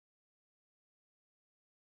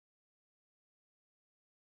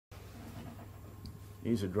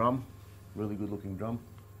Here's a drum, really good looking drum.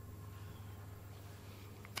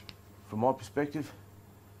 From my perspective,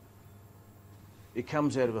 it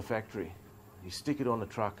comes out of a factory. You stick it on a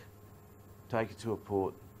truck, take it to a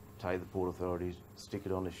port, take the port authorities, stick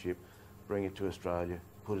it on a ship, bring it to Australia,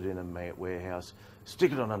 put it in a warehouse,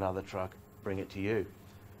 stick it on another truck, bring it to you.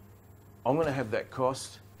 I'm going to have that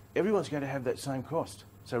cost. Everyone's going to have that same cost.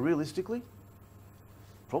 So realistically,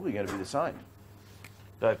 probably going to be the same.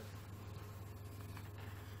 So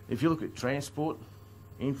if you look at transport,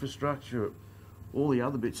 infrastructure, all the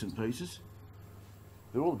other bits and pieces,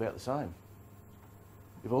 they're all about the same.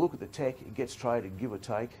 If I look at the tech, it gets traded, give or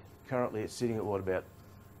take. Currently it's sitting at what, about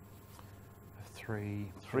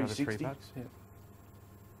 $360? Yeah.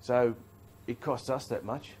 So it costs us that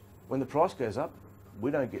much. When the price goes up,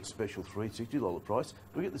 we don't get special $360 price.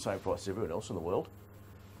 We get the same price as everyone else in the world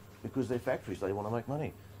because they're factories, they want to make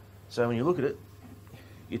money. So when you look at it,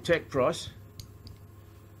 your tech price,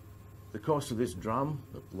 the cost of this drum,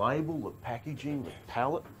 the label, the packaging, the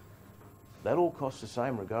pallet, that all costs the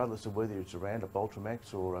same regardless of whether it's a Roundup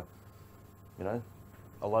Ultramax or a, you know,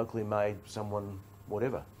 a locally made someone,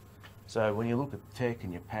 whatever. So when you look at tech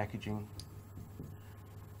and your packaging,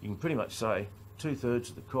 you can pretty much say 2/3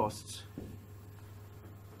 of the costs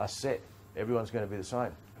are set. Everyone's going to be the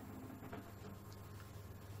same.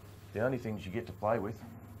 The only things you get to play with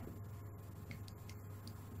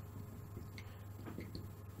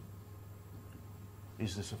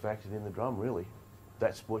is the surfactant in the drum, really.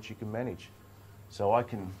 That's what you can manage. So I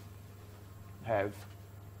can have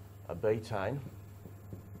a betaine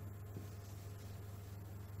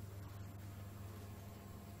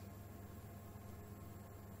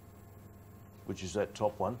which is that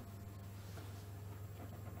top one.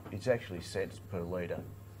 It's actually cents per litre.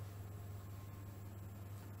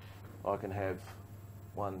 I can have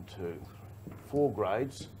 1, 2, 3, 4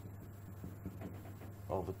 grades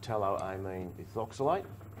of the tallow-amine ethoxylate.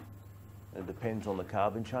 It depends on the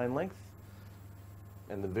carbon chain length,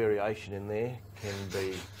 and the variation in there can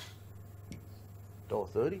be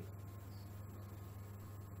 $1.30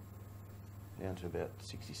 down to about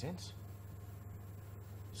 60 cents.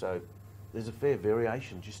 So there's a fair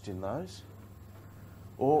variation just in those.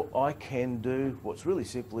 Or I can do, what's really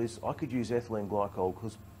simple is I could use ethylene glycol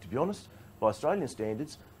because, to be honest, by Australian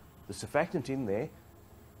standards, the surfactant in there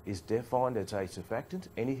is defined as a surfactant.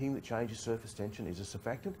 Anything that changes surface tension is a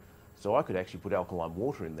surfactant. So I could actually put alkaline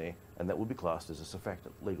water in there and that would be classed as a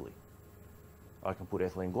surfactant legally. I can put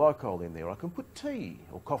ethylene glycol in there, I can put tea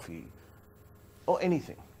or coffee or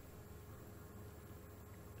anything.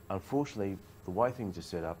 Unfortunately, the way things are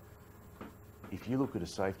set up, if you look at a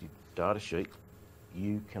safety data sheet,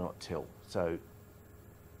 you cannot tell. So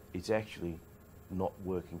it's actually not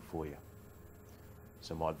working for you.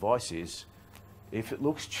 So my advice is, if it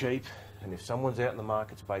looks cheap and if someone's out in the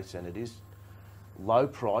market space and it is low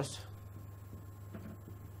priced,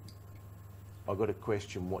 I've got to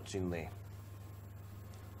question what's in there.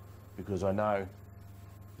 Because I know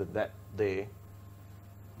that there,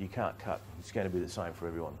 you can't cut. It's going to be the same for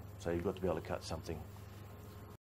everyone. So you've got to be able to cut something